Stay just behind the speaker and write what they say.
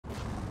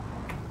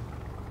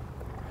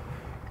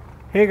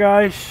Hey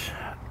guys,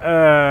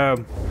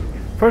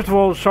 first of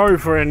all, sorry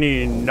for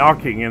any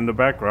knocking in the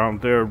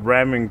background. They're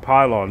ramming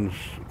pylons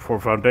for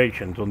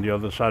foundations on the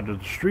other side of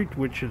the street,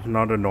 which is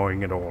not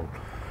annoying at all.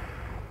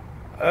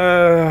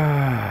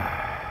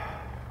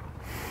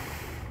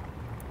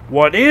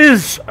 What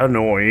is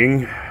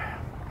annoying,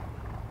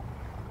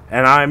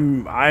 and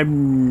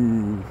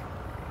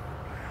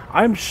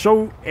I'm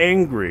so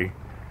angry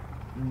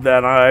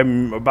that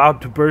I'm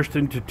about to burst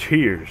into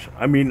tears.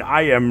 I mean,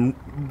 I am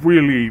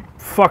really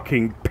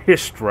fucking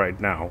pissed right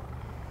now.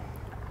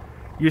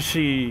 You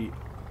see,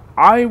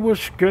 I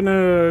was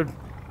gonna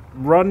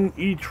run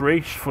each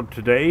race for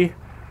today,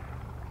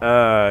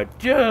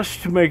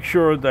 just to make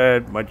sure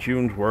that my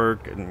tunes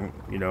work and,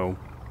 you know,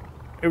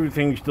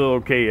 everything's still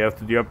okay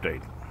after the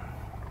update.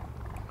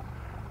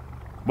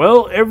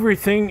 Well,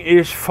 everything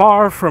is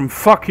far from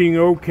fucking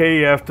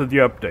okay after the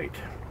update.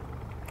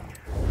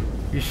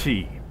 You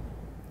see,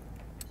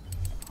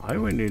 I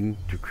went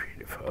into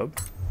Creative Hub,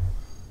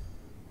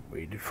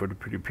 waited for the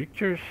pretty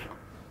pictures,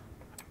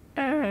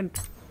 and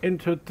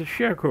entered the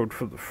share code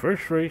for the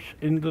first race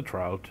in the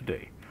trial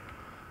today.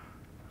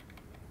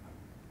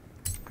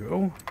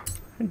 Go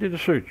and did a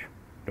search.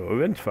 No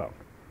events found.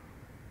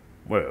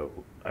 Well,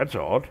 that's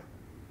odd.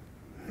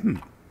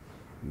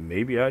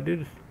 Maybe I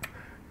did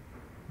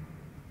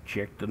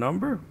check the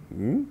number.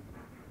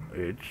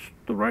 It's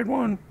the right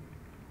one.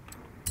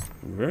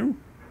 Okay.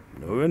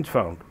 No events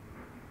found.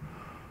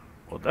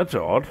 Well, that's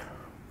odd.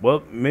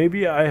 Well,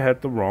 maybe I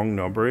had the wrong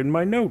number in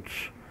my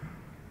notes.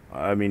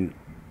 I mean,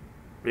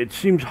 it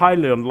seems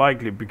highly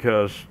unlikely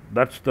because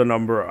that's the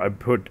number I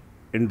put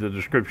in the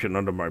description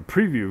under my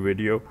preview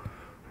video,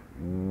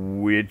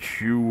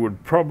 which you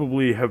would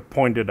probably have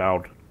pointed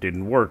out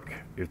didn't work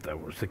if that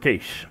was the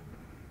case.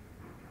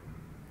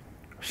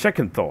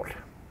 Second thought.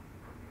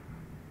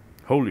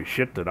 Holy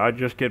shit, did I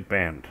just get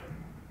banned?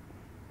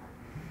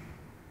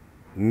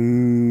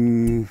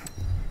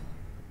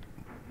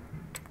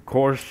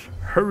 Course,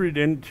 hurried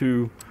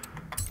into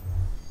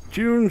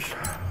tunes,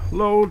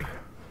 load,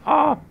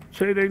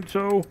 say it ain't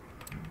so,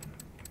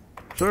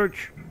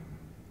 search,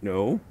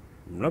 no,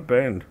 I'm not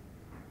banned.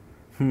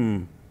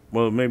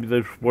 Well, maybe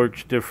this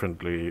works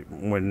differently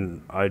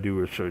when I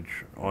do a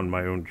search on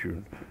my own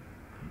tune.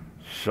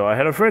 So I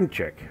had a friend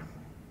check,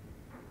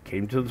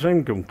 came to the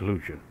same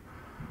conclusion.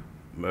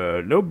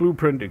 No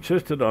blueprint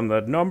existed on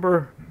that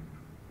number,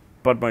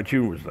 but my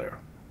tune was there.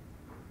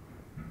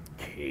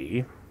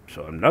 Okay.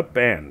 So I'm not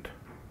banned.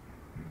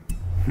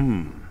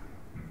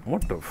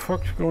 What the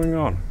fuck's going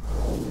on?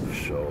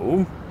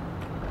 So,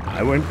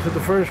 I went to the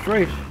first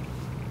race.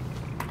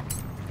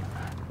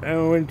 And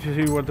I went to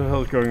see what the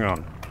hell's going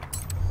on.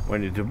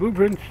 Went into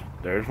blueprints,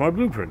 there's my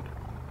blueprint.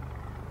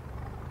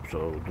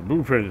 So, the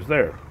blueprint is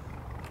there.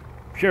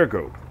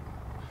 Sharecode.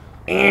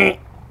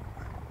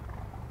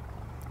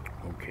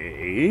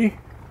 Okay.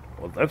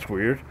 Well, that's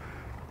weird.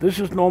 This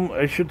is normal.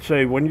 I should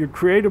say, when you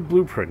create a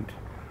blueprint,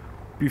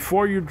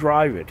 before you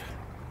drive it,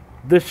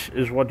 this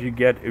is what you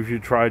get if you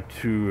try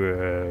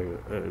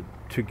to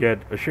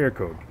get a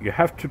sharecode. You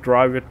have to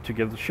drive it to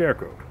get the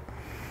sharecode.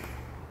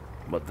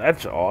 But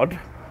that's odd.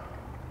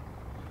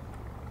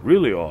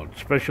 Really odd,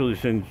 especially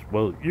since,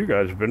 well, you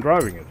guys have been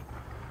driving it.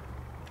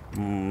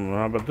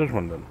 How about this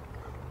one then?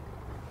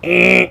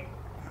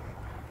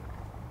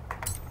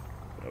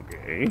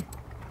 Okay.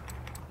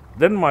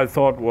 Then my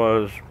thought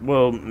was,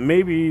 well,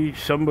 maybe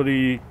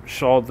somebody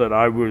saw that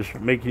I was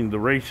making the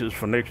races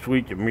for next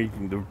week and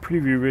making the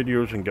preview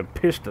videos and got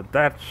pissed at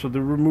that, so they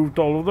removed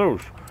all of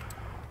those.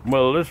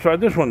 Well, let's try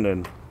this one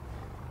then.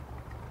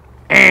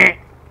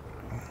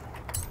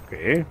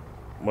 Okay,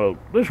 well,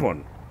 this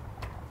one.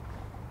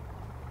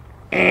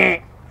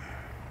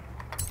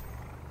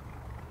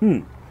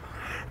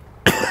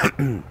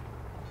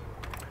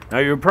 Now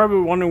you're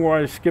probably wondering why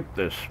I skipped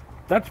this.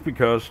 That's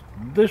because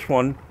this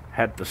one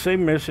had the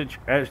same message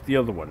as the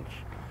other ones.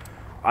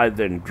 I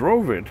then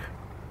drove it,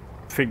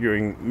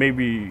 figuring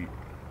maybe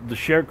the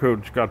share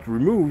codes got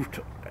removed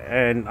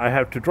and I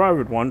have to drive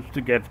it once to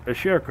get a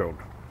share code.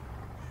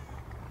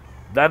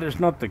 That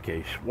is not the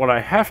case. What I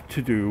have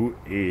to do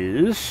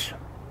is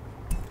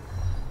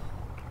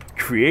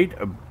create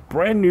a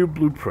brand new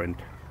blueprint,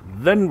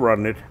 then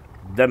run it,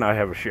 then I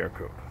have a share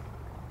code.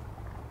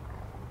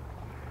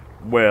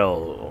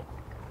 Well,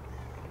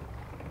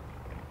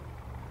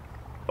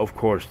 of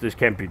course, this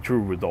can't be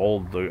true with all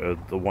the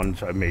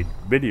ones I made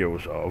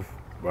videos of.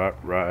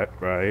 Right.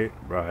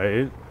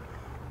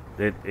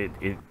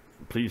 It.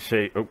 Please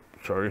say. Oh,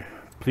 sorry.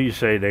 Please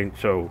say it ain't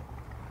so.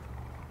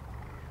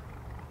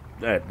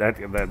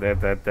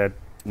 That.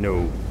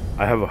 No.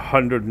 I have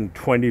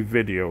 120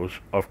 videos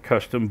of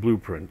custom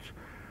blueprints.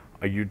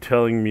 Are you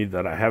telling me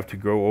that I have to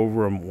go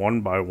over them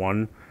one by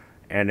one,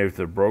 and if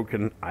they're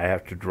broken, I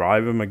have to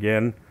drive them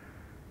again?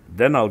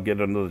 Then I'll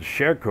get another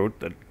share code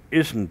that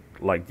isn't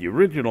like the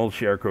original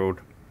share code,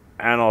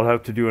 and I'll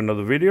have to do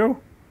another video?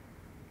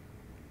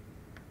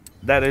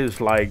 That is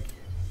like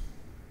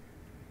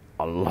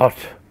a lot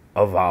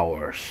of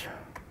hours.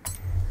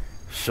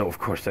 So of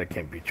course that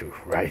can't be true.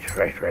 Right.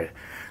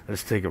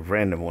 Let's take a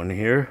random one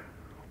here.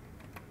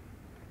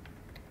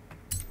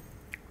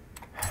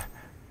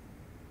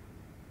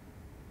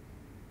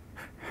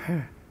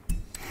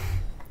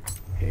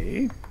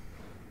 Hey.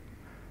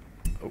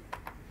 Oh.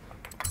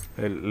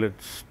 Hey,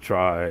 let's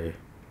try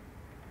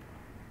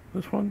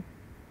this one.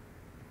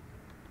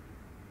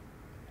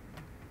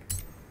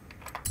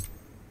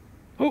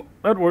 Oh,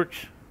 that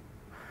works.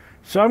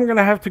 So I'm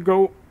gonna have to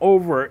go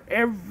over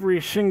every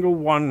single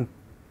one,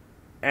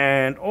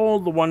 and all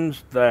the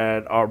ones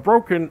that are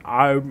broken,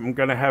 I'm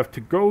gonna have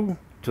to go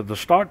to the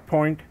start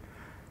point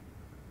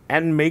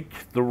and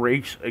make the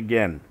race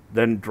again.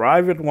 Then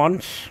drive it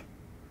once,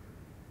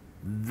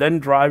 then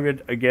drive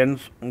it again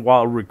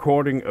while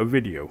recording a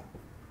video.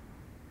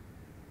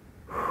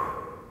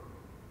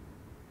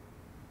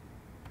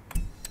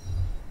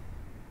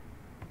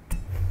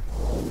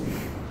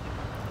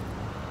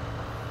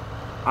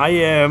 I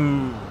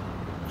am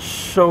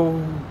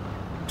so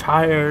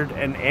tired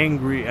and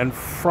angry and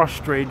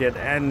frustrated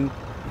and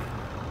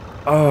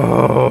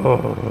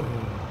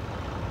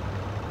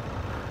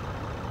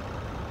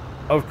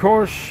of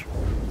course,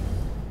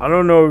 I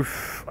don't know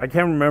if I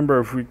can't remember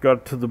if we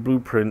got to the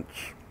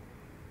blueprints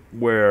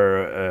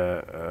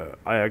where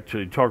I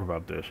actually talk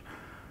about this,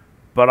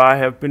 but I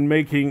have been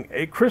making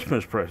a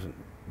Christmas present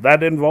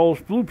that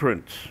involves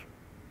blueprints.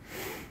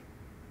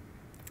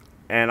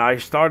 And I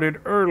started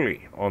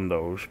early on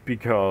those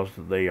because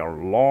they are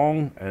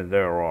long and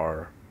there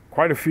are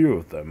quite a few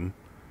of them.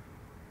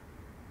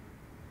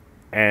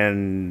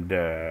 And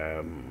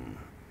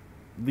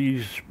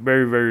these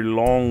very, very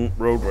long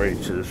road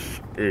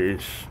races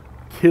is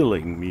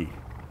killing me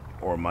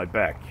or my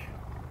back.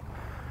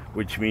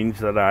 Which means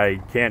that I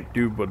can't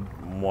do but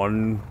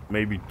one,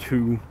 maybe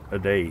two a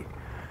day.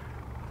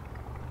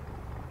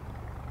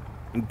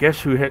 And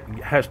guess who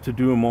has to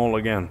do them all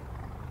again?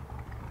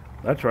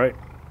 That's right.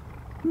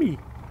 Me.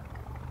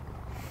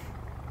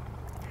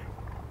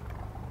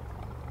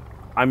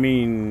 I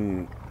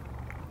mean,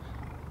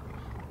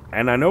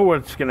 and I know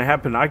what's gonna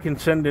happen. I can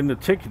send in a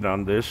ticket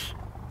on this,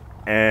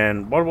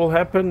 and what will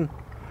happen?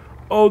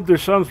 Oh,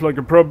 this sounds like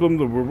a problem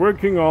that we're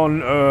working on.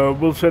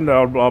 We'll send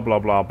out blah blah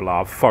blah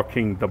blah.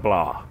 Fucking the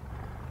blah.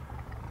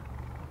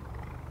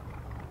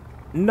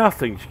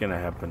 Nothing's gonna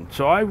happen.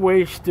 So I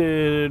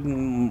wasted,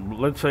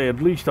 let's say,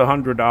 at least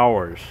 100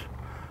 hours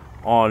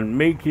on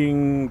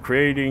making,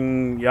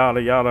 creating,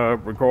 yada yada,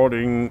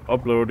 recording,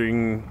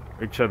 uploading,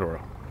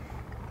 etc.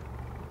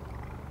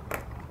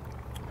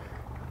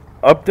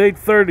 Update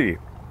 30.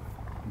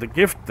 The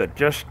gift that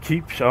just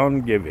keeps on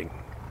giving.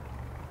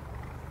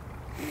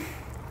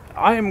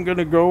 I am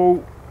gonna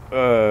go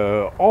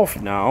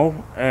off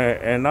now,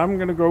 and I'm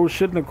gonna go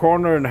sit in the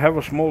corner and have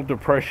a small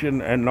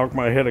depression and knock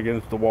my head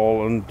against the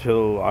wall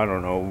until, I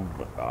don't know,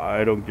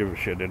 I don't give a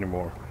shit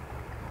anymore.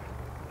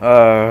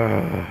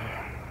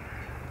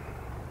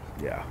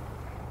 Yeah,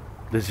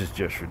 this is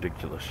just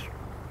ridiculous.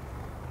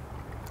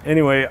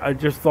 Anyway, I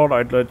just thought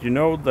I'd let you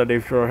know that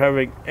if you're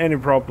having any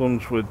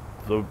problems with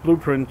the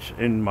blueprints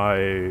in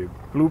my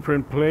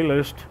blueprint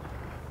playlist,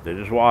 this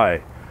is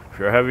why. If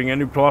you're having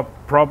any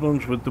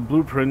problems with the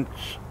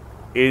blueprints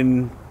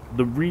in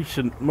the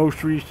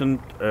most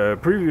recent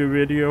preview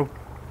video,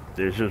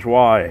 this is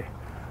why.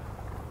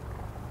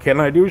 Can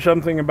I do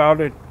something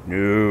about it?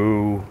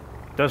 No.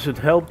 Does it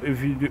help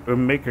if you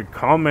make a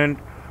comment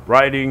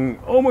writing,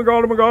 oh my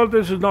god,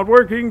 this is not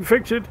working,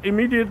 fix it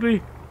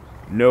immediately?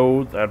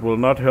 No, that will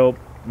not help.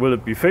 Will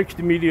it be fixed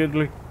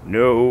immediately?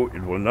 No,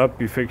 it will not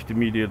be fixed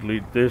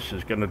immediately. This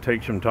is going to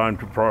take some time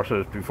to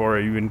process before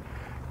I even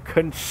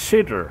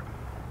consider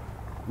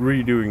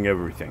redoing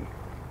everything.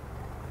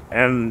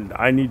 And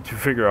I need to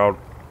figure out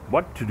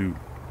what to do.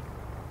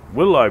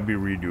 Will I be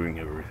redoing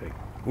everything?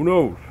 Who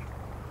knows?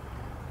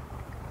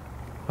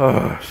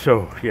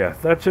 So, yeah,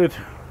 that's it.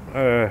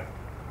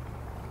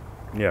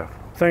 Yeah.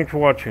 Thanks for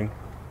watching.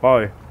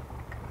 Bye.